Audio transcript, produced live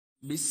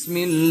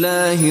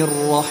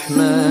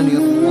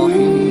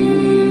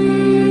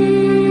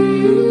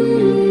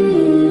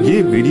बिस्मिल्लाहिर्रहमानिर्रहीम। ये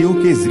वीडियो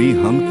के जरिए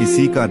हम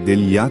किसी का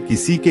दिल या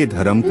किसी के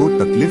धर्म को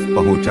तकलीफ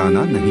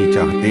पहुंचाना नहीं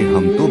चाहते।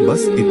 हम तो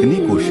बस इतनी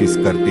कोशिश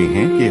करते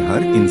हैं कि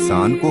हर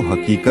इंसान को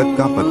हकीकत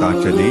का पता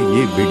चले।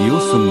 ये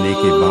वीडियो सुनने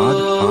के बाद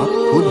आप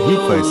खुद ही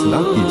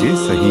फैसला कीजिए,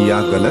 सही या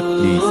गलत।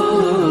 Please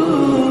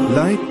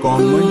like,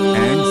 comment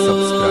and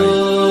subscribe.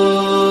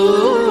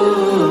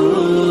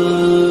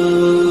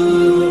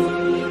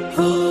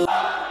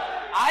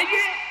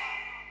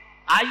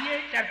 आइए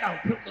कहता हूँ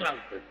फिर कुरान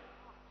पे।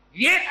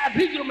 ये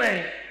अभी जो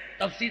मैं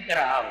तफसीर कर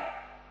रहा हूँ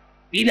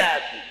 3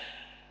 आयत की,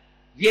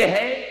 ये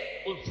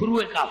है उस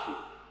फुरूए काफी।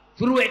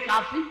 फुरूए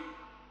काफी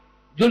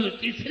जुल्म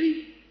तीसरी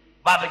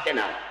बाबे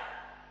जनाज।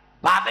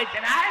 बाबे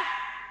जनाज,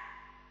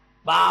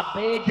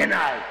 बाबे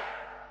जनाज,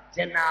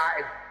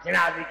 जनाज,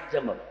 जनाजे की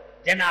जमा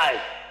जनाज,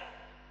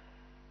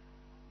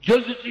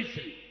 जुल्म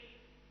तीसरी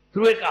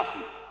फुरूए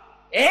काफी।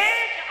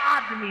 एक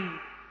आदमी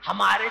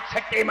हमारे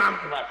छठे इमाम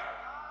के पास,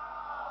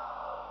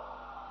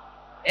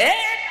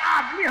 एक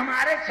आदमी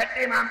हमारे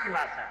छठे इमाम के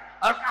पास है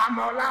और कहा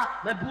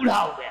मौला मैं बूढ़ा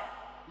हो गया,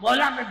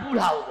 मौला मैं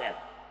बूढ़ा हो गया,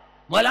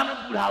 मौला मैं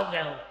बूढ़ा हो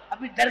गया हूं,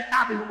 अभी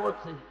डरता भी हूं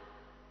मौत से,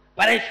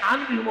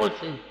 परेशान भी हूं मौत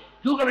से,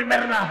 क्यों कभी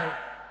मरना है।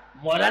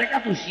 मौला ने कहा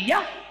तू शिया?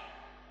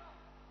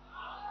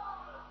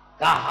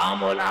 कहा हाँ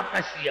मौला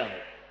आपका शिया हो।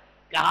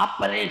 कहा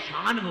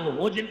परेशान वो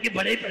हो जिनके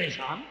बड़े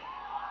परेशान,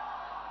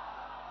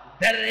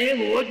 डरे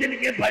वो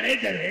जिनके बड़े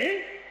डरे,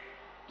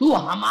 तू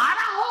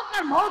हमारा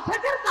होकर मौत से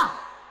डरता,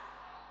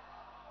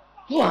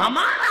 तू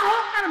हमारा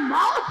होकर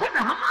मौत से,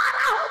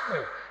 हमारा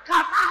होकर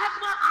कहता है कि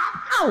मैं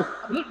आपका हूं,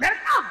 अभी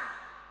डरता हूं।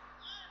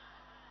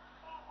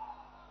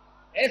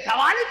 ये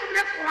सवाल ही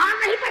तुमने कुरान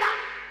नहीं पढ़ा,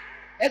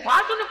 ये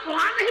सवाल तुमने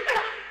कुरान नहीं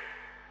पढ़ा।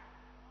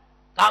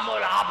 काम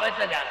और आप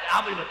ऐसा जाते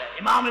आप ही बताए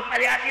इमाम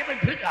पढ़े आती है,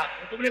 फिर कहा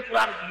तुमने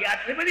कुरान की याद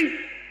नहीं पढ़ी।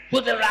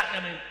 खुद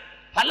में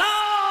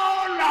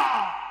फलौला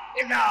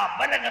इज़ा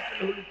बलगतल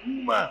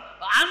हुलूम व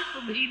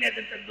अंतुम हीना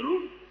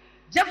तंजुरून,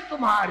 जब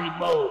तुम्हारी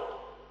मौत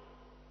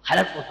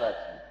हलक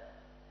होती,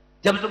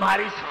 जब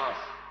तुम्हारी सांस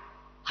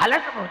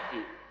हलक होती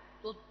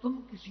तो तुम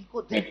किसी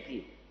को देखते,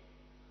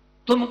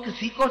 तुम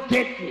किसी को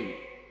देखते।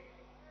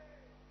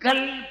 कल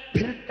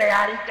फिर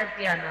तैयारी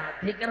करके आना,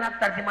 देखना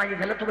तर्जुमा ये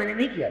गलत तो मैंने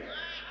नहीं किया।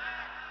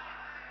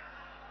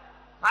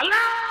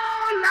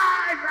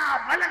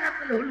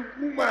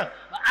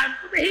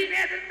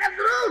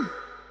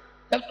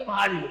 जब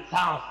तुम्हारी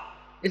सांस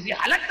इसी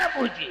हलक तक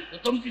पहुंची तो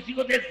तुम किसी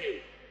को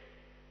देखते।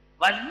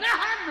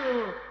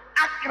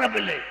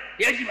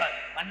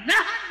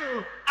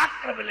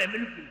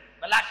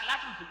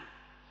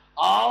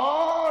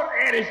 और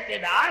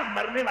रिश्तेदार,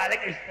 मरने वाले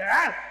के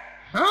रिश्तेदार,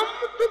 हम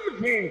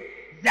तुमसे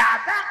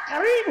ज्यादा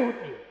करीब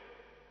होते।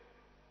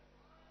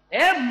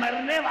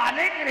 मरने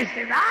वाले के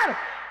रिश्तेदार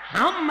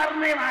हम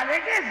मरने वाले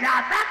के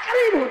ज्यादा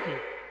करीब होते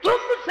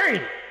तुमसे,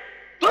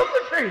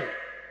 तुमसे।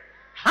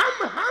 हम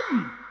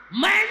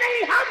मैं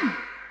नहीं हम।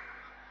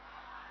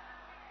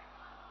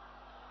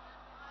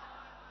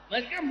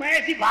 मैं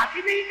ऐसी बात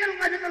ही नहीं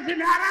करूंगा जो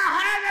सिनारा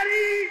है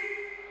गरीब,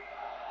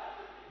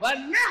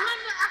 वरना हम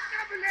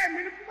अकरबले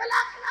मिनकुम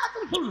वलाकिन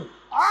तुम सुन।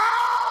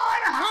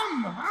 और हम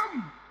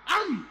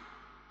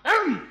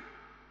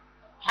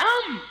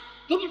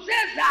तुमसे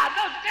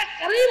ज्यादा उसके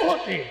करीब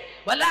होते,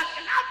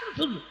 वलाकिन तुम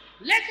सुन,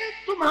 लेकिन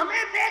तुम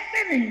हमें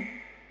देखते नहीं,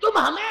 तुम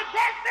हमें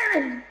देखते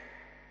नहीं।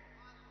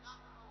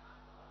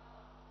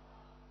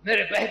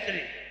 मेरे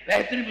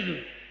बेहतरीन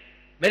बुजुर्ग,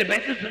 मेरे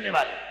बेहतर सुनने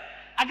वाले,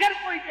 अगर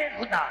कोई देख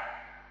खुदा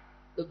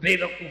तो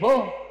बेवकूफ हो,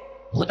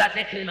 खुदा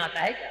देखने में आता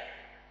है क्या?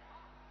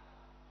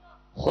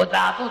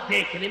 खुदा तो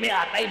देखने में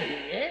आता ही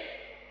नहीं है।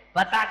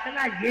 पता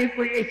चला ये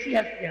कोई ऐसी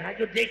हस्तियां हैं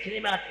जो देखने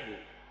में आती है,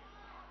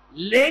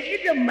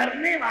 लेकिन जब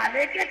मरने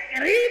वाले के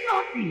करीब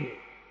होती है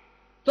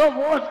तो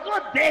वो उसको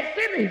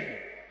देखते नहीं है।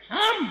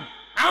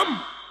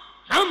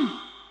 हम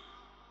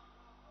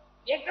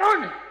ये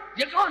कौन है?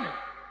 ये कौन है?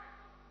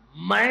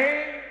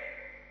 मैं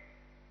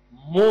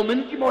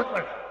मोमिन की मौत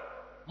पढ़ता,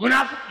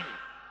 मुनाफिक की।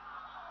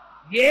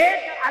 ये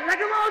एक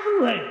अलग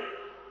मौजू है,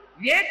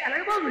 ये एक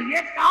अलग मौजू।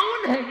 ये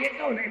कौन है? ये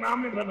कौन है? इमाम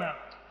ने बताया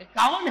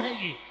कौन है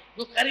ये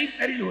जो करीब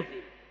करीब होते।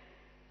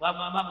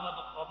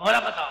 मौला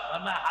बताओ।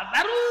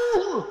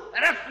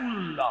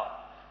 रसूलुल्लाह,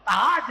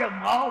 जब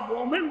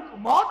मोमिन को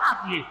मौत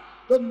आती है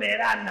तो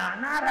मेरा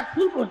नाना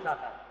रसूल पहुंचता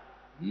था।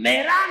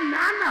 मेरा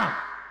नाना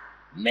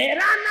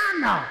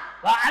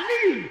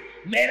अली,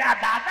 मेरा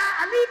दादा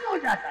अली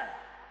पहुंच जाता है।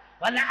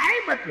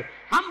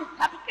 हम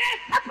सबके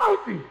सब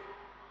होते हैं,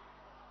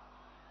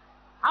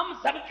 हम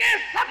सबके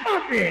सब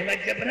होते हैं। वह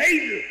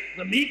जबराइल,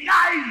 वह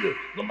मीकाइल,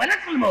 वह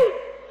मलकुल मौत।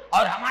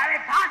 और हमारे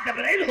साथ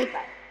जबराइल होता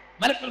है,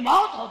 मलकुल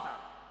मौत होता है,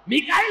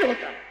 मीकाइल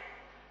होता है।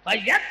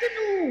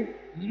 फयतनु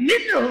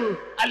मिनहु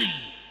अली,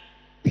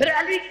 फिर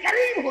अली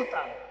करीब होता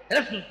है।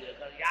 रसूल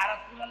या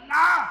रसूल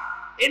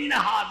अल्लाह इन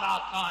हाज़ा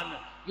कान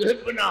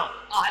युहिब्बुना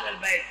अहलल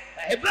बैत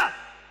फहिब्बा।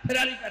 फिर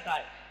अली कहता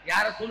है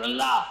या रसूल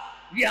अल्लाह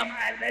ये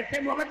हमारे अहल बैत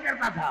से मोहब्बत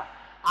करता था,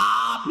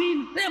 आप भी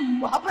इनसे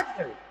मोहब्बत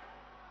करें।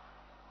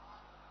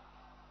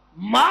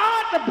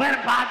 मौत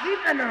बर्बादी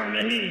का नाम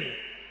नहीं।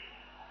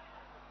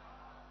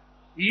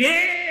 ये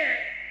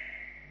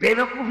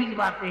बेवकूफी की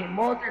बातें हैं।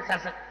 मौत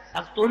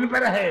सख्त उन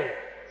पर है,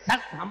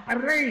 सख्त हम पर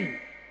नहीं।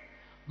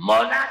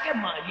 मौला के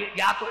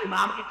या तो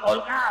इमाम के कौल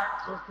का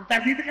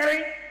तर्दीद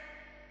करें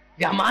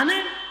या माने,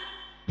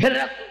 फिर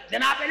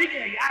जनाब अली के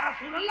या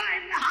रसूल अल्लाह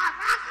इन्ना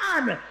हाज़ा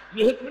खान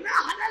युहिब्बुना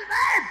अहलल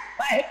बैत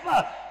फहिब्बा,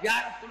 या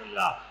रसूल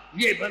अल्लाह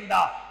ये बंदा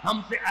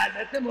हमसे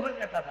अहले से मोहब्बत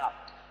करता था,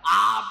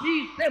 आप भी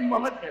इससे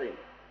मोहब्बत करें।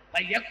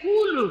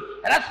 फयकूल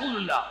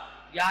रसूलुल्लाह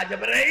या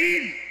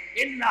जबरील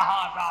इन्ना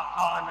हाज़ा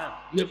खान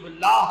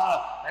युहिब्बुल्लाह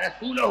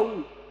रसूलहू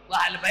व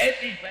अहल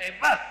बैति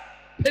फहिब्बा।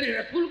 फिर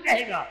रसूल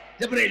कहेगा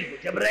जबरील को,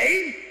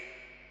 जबरील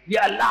ये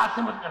अल्लाह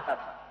से मोहब्बत करता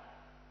था,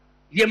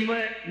 ये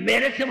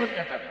मेरे से मोहब्बत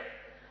करता था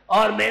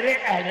और मेरे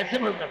अहले से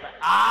मोहब्बत करता,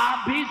 आप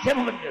भी इससे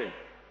मोहब्बत करें।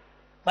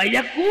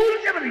 फयकूल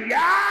जबरील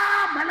या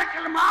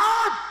मलकल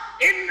मौत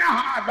इन्ना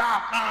हाज़ा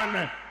खान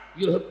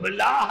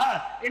युहिब्बुल्लाह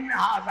इन्ना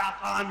हाज़ा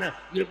खान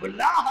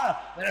युहिब्बुल्लाह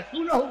व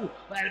रसूलहू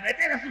व अहल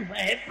बैति रसूल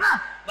फहिब्बा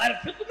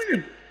वरफिक मिन्हु।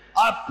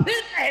 और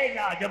फिर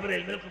कहेगा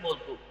जबरील मलकुल मौत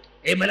को,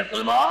 ए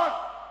मलकुल मौत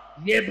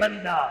ये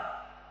बंदा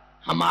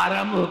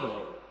हमारा मोहब्बत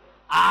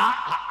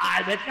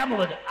है, का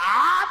मोहब्बत है,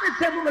 आप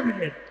इससे मोहब्बत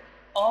करें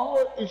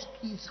और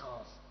इसकी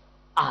सांस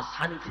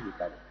आसानी से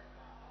निकाले,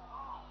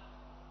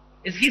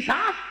 इसकी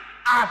सांस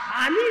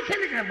आसानी से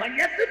निकाले।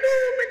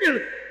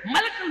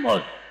 मलकुल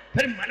मौत,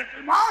 फिर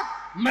मलकुल मौत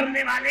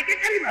मरने वाले के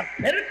करीब आता,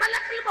 फिर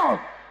मलकुल मौत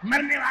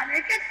मरने वाले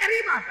के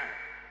करीब आता है।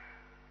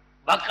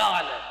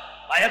 बकाल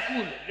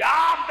वयकूल या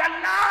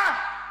अब्दुल्लाह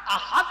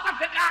अखत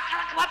फिका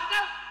खलक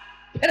कर,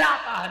 फिर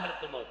आता है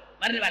मलकुल मौत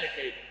मरने वाले के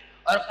करीब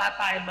और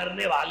कहता है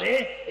मरने वाले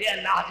ये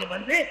अल्लाह के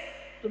बंदे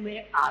तुम्हें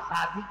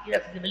आजादी की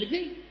रसीद मिल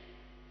गई,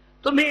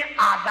 तुम्हें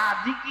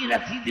आजादी की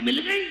रसीद मिल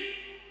गई,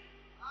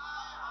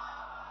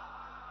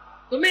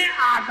 तुम्हें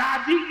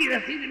आजादी की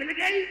रसीद मिल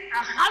गई।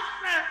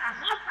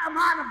 अखत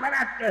अमान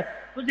बरत,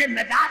 तुझे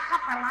नजात का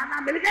परवाना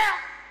मिल गया।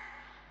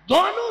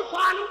 दोनों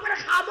सवालों पर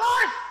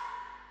खामोश,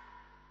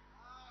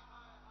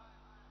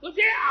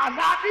 तुझे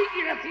आजादी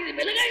की रसीद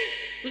मिल गई,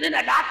 तुझे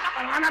नजात का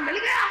परवाना मिल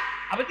गया।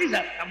 अब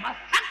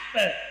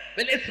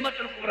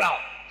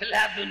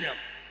दुनिया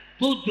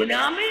तू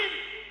दुनिया में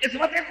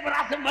इस्मत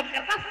कुबरा से मत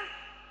करता था,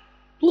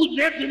 तू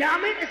दुनिया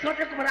में इस्मत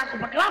कुबरा को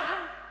पकड़ा था।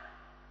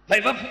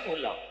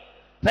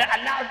 फिर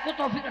अल्लाह उसको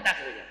तौफीक अता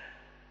करेगा।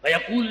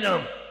 फयकूल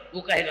नाम,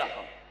 वो कहेगा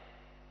हम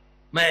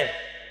मैं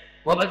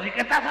मोहब्बत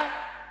करता था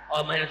और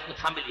मैंने उसको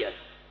थाम लिया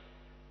था।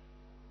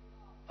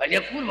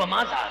 फयकूल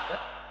वमा साहब,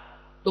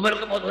 तो मेरे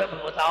को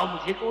बताओ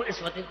मुझे को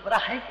इस्मत कुबरा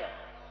है क्या?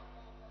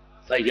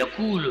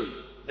 फयकूल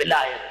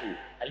विलायतु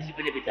अली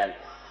बिन अबी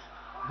तालिब,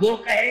 वो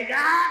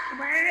कहेगा कि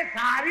मैंने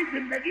सारी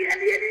जिंदगी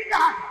अली अली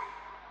कहा था,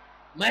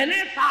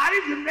 मैंने सारी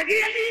जिंदगी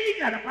अली अली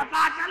कहा था।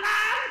 पता चला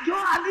जो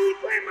अली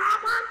को इमाम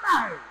मानता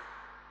है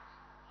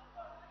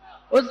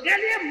उसके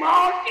लिए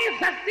मौत की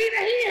सख्ती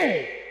नहीं है।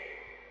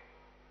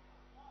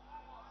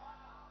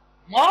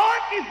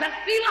 मौत की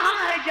सख्ती वहां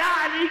है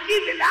जहां अली की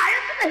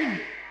विलायत नहीं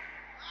है।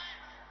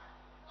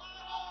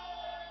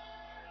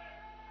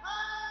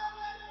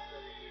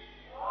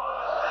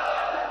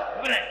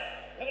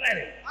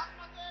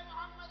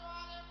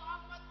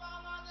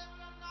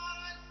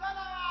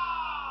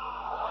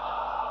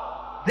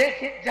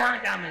 देखिए जहां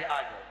जहां में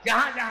आ जाए,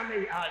 जहां जहां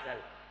में आ जाए,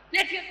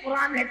 देखिए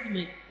कुरान है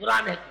तुम्हें,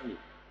 कुरान है तुम्हें।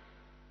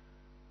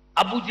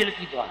 अबू जहल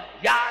की दुआ है,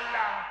 या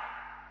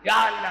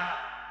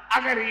अल्लाह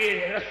अगर ये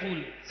रसूल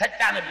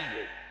सच्चा नबी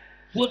है,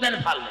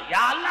 सूरह फाल में,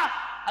 या अल्लाह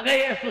अगर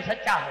ये रसूल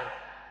सच्चा है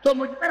तो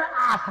मुझ पर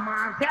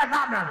आसमान से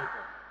अज़ाब ना दो।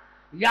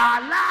 या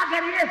अल्लाह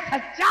अगर ये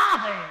सच्चा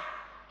है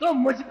तो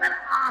मुझ पर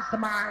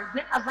आसमान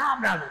से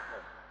अज़ाब ना दो।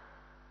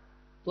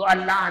 तो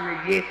अल्लाह ने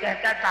ये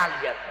कहकर टाल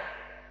दिया था,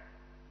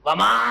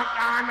 वमा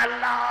कान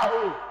अल्लाहु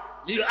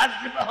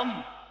लियुअज़्ज़िबहुम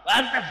व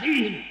अंत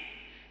फ़ीहिम,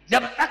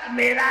 जब तक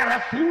मेरा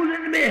रसूल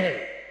इनमें है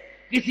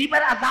किसी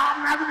पर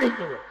अज़ाब नाज़िल नहीं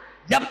करो।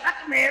 जब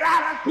तक मेरा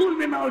रसूल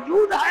में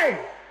मौजूद है,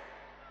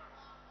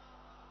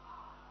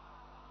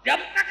 जब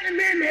तक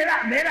इनमें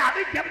मेरा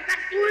अभी जब तक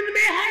तू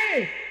इनमें है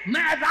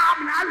मैं अज़ाब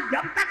नाज़िल,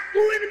 जब तक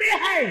तू इनमें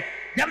है,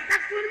 जब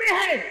तक तू इनमें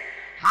है।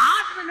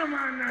 हाथ में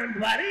नमाज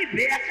वाली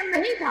बेअक्ल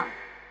नहीं था,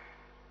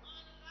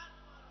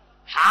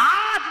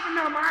 हाथ में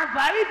नमाज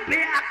वाली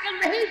बेअक्ल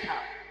नहीं था,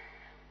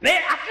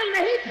 बेअक्ल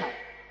नहीं था,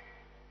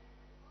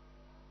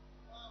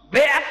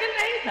 बेअक्ल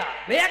नहीं था,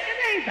 बेअक्ल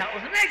नहीं था।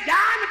 उसने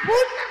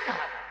जानबूझ कर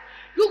कहा था,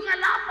 क्योंकि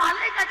अल्लाह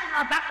पहले का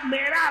चुका था कि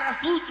मेरा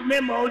रसूल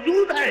तुम्हें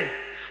मौजूद है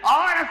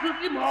और रसूल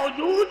की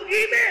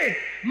मौजूदगी में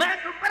मैं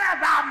तुम पर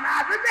अज़ाब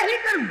नाज़िल नहीं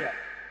करूंगा।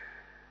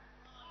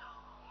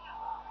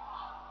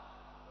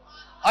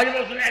 और जब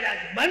उसने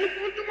मन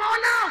कुंत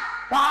मौला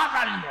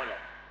फाज़ल मौला,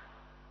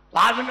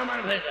 फाज़ल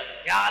नमान भेज दिया,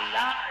 या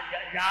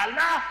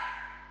अल्लाह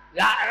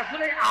या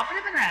रसूल आपने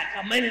बनाया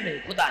क्या? मैंने नहीं,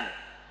 खुदा ने।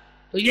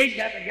 तो यही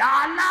कहता है, या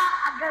अल्लाह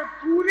अगर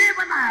तूने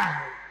बनाया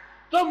है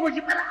तो मुझ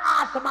पर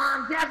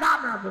आसमान से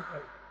अज़ाब नाज़िल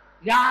कर।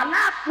 या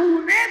अल्लाह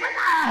तूने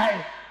बनाया है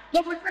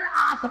तो मुझ पर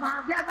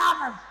आसमान से अज़ाब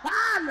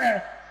नाज़िल।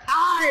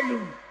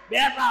 साइलुन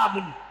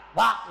बेअज़ाबिन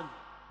वाक़िन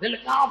दिल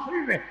काफिर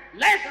में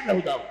लैस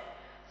लहुदा।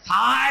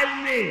 साइल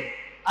ने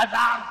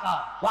अजाब का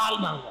सवाल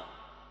मांगा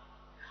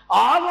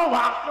और वो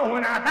वाक़या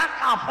होना था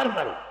काफिर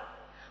पर।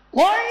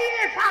 कोई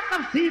ऐसा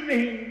तफसीर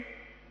नहीं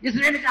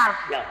जिसने इनकार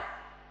किया।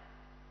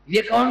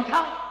 ये कौन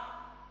था?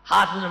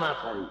 हासिल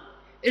मासारी।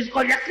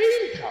 इसको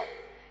यकीन था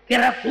कि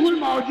रसूल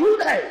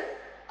मौजूद है,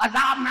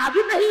 अजाब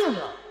नाज़िल नहीं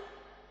होगा।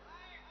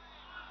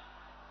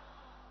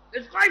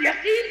 इसको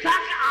यकीन था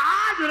कि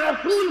आज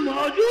रसूल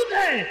मौजूद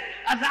है,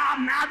 अजाब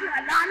नाज़िल।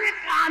 अल्लाह ने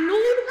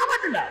कानून का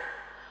बदला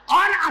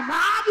और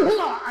अजाब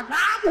हुआ,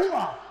 अजाब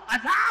हुआ,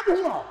 अजाब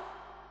हुआ।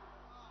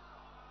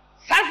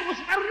 सिर्फ उस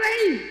पर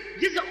नहीं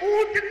जिस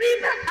ऊंटनी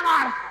पर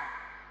सवार था,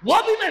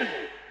 वो भी मर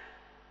गई।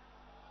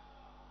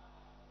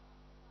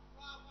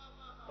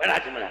 बड़ा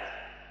जुमला,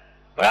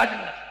 बड़ा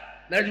जुमला,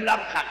 मेरा जुमला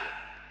को खा गया।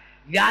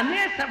 यानी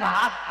सब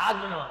हाथ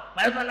बना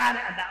पैसा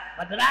ने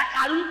बदला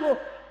कानून को।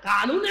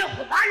 कानून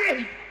खुदा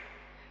यही था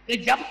कि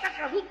जब तक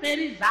रसूल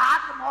तेरी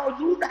जात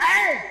मौजूद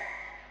है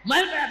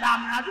मैं अज़ाब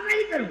नाज़िल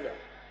नहीं करूंगा।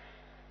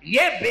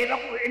 ये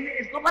बेवकूफ,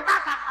 इसको पता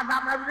था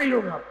अज़ाब नाज़िल नहीं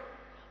होगा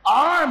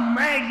और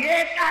मैं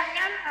ये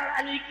कहकर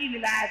अली की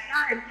विलायत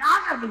का इनकार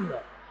कर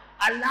दूंगा।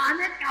 अल्लाह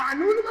ने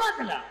कानून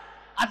बदला,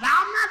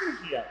 अज़ाब नाज़िल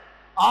किया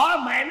और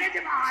मैंने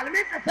जब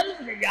आलमे तसल्लुत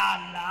किया,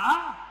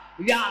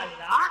 या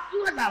अल्लाह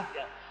क्यों अज़ाब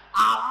किया?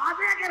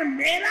 आवाज़ अगर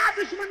मेरा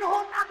दुश्मन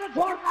होता तो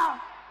छोड़ता,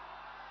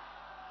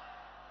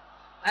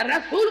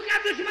 रसूल का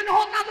दुश्मन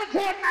होता तो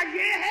छोड़ता।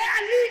 ये है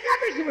अली का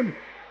दुश्मन।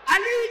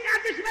 अली का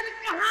दुश्मन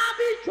कहां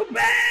भी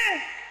छुपे,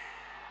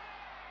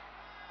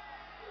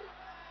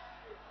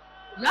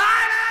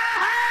 नारा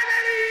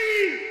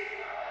हैदरी।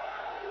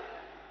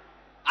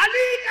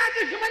 अली का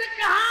दुश्मन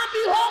कहां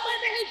भी हो मैं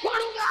नहीं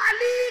छोड़ूंगा।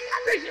 अली का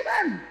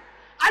दुश्मन,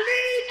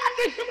 अली का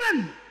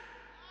दुश्मन,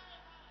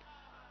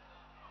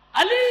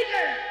 अली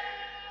का,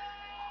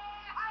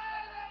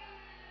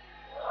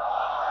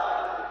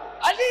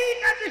 अली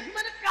का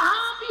दुश्मन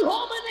कहां भी हो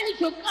मैं नहीं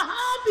छोड़,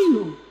 कहां भी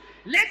हो।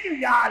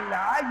 लेकिन या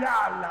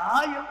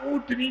अल्लाह ये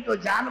ऊंटनी तो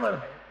जानवर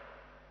है।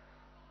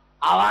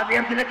 आवाज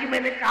हमसे लगी,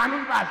 मैंने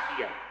कानून पास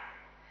किया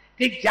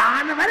कि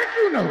जानवर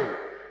क्यों न हो,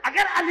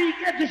 अगर अली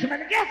के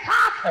दुश्मन के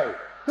साथ है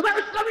तो मैं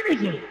उसको भी नहीं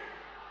छोड़ूं।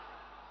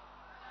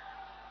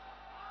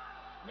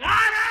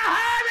 नारा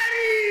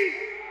हैदरी।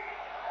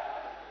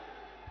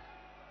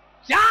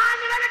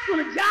 जानवर क्यों न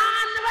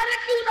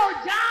हो,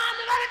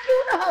 जानवर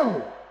क्यों न हो,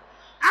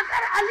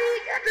 अगर अली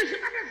के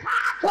दुश्मन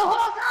साथ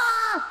होगा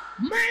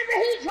मैं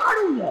नहीं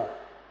छोड़ूंगा।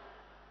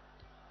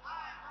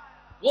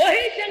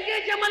 वही जंगे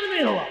जमल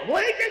में हुआ,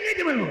 वही जंगे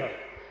जमल में हुआ।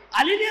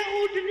 अली ने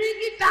ऊंटनी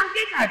की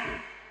टांगे काटी।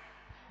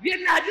 ये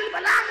नाजुल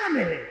बलागा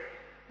में है।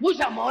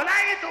 पूछा मौला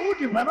ये तो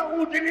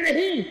ऊंटनी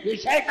नहीं, ये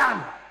शैतान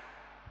है।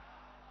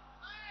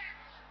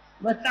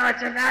 बता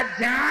चला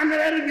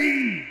जानवर भी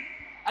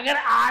अगर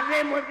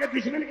आगे मुझे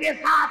दुश्मन के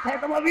साथ है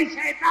तो वो भी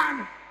शैतान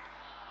है।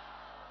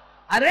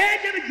 अरे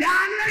जब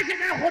जानवर से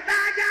खुदा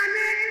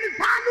जाने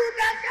इंसानों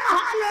का क्या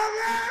हाल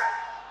होगा।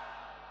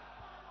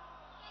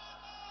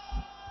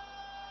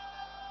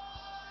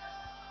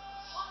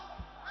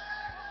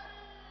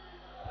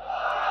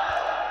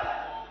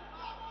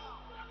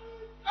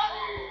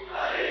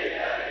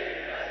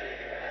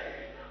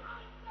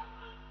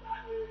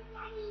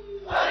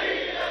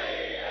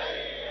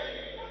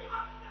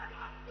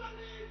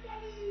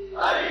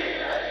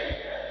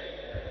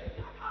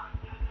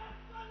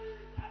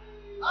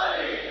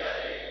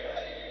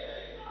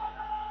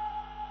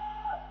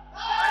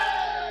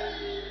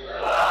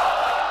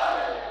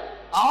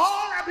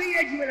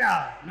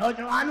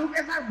 नौजवानों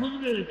के साथ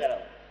गुजर करो।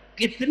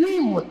 कितनी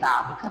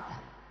मुताबिकत है,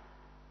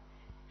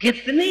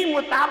 कितनी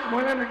मुताबिक।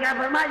 मौलाना क्या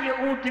फरमा, ये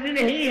ऊंटनी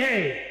नहीं है,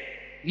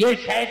 ये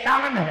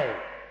शैतान है।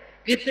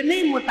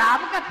 कितनी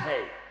मुताबिकत है।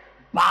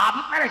 बाप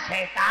पर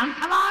शैतान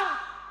सवार,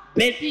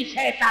 बेटी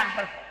शैतान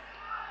पर।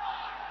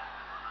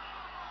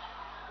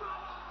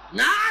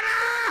 नारा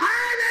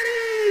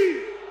हैदरी,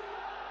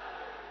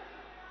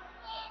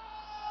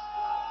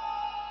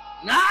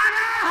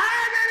 नारा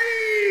हैदरी।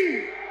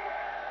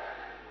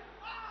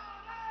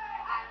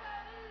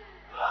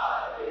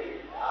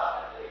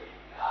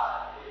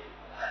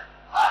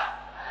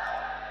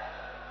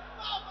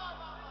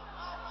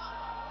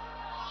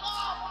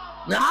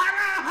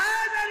 नारा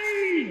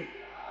हैदरी।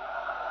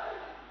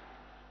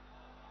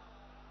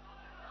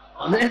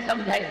 हमने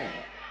समझा ही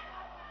नहीं,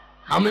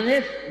 हमने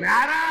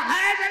नारा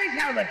हैदरी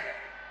शब्द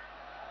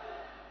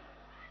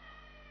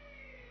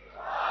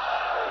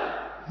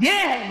ये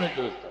है मेरे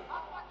दोस्तों।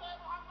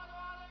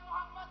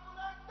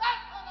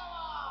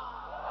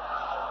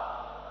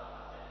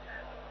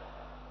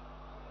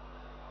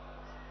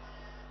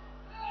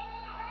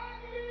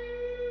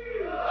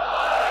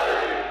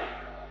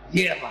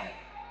 ये हमारा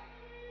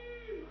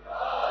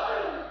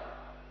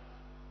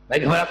भाई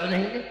घबरा तो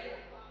नहीं थे,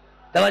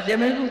 तवज्जो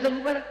में दूसरे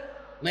ऊपर।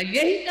 मैं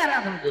यही कह रहा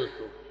था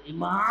दोस्तों,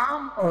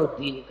 इमाम और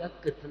दीन का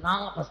कितना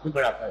आपस में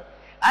बड़ा फर्क।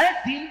 अरे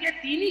दीन के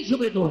तीन ही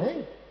शुबे तो है,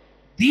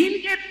 दीन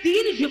के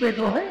तीन शुबे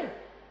तो है।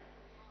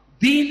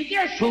 दीन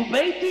के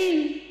शुबे ही तीन।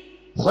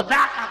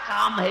 खुदा का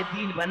काम है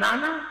दीन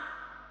बनाना,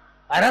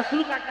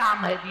 रसूल का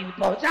काम है दीन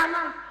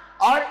पहुंचाना,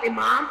 और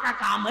इमाम का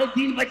काम है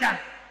दीन बचाना।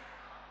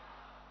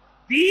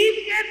 दीन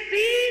के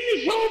 3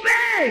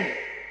 शोबे,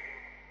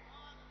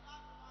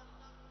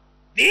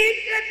 दीन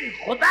के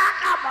खुदा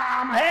का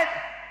काम है,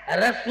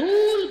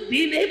 रसूल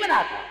दीन नहीं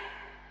बनाता,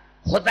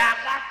 खुदा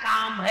का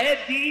काम है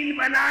दीन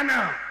बनाना,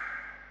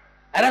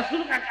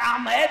 रसूल का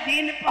काम है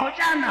दीन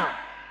पहुंचाना,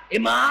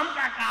 इमाम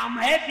का काम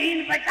है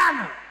दीन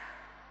बचाना।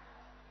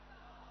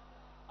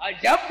 और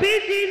जब भी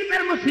दीन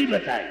पर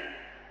मुसीबत आई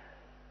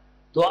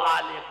तो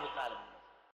आले अबू तालिब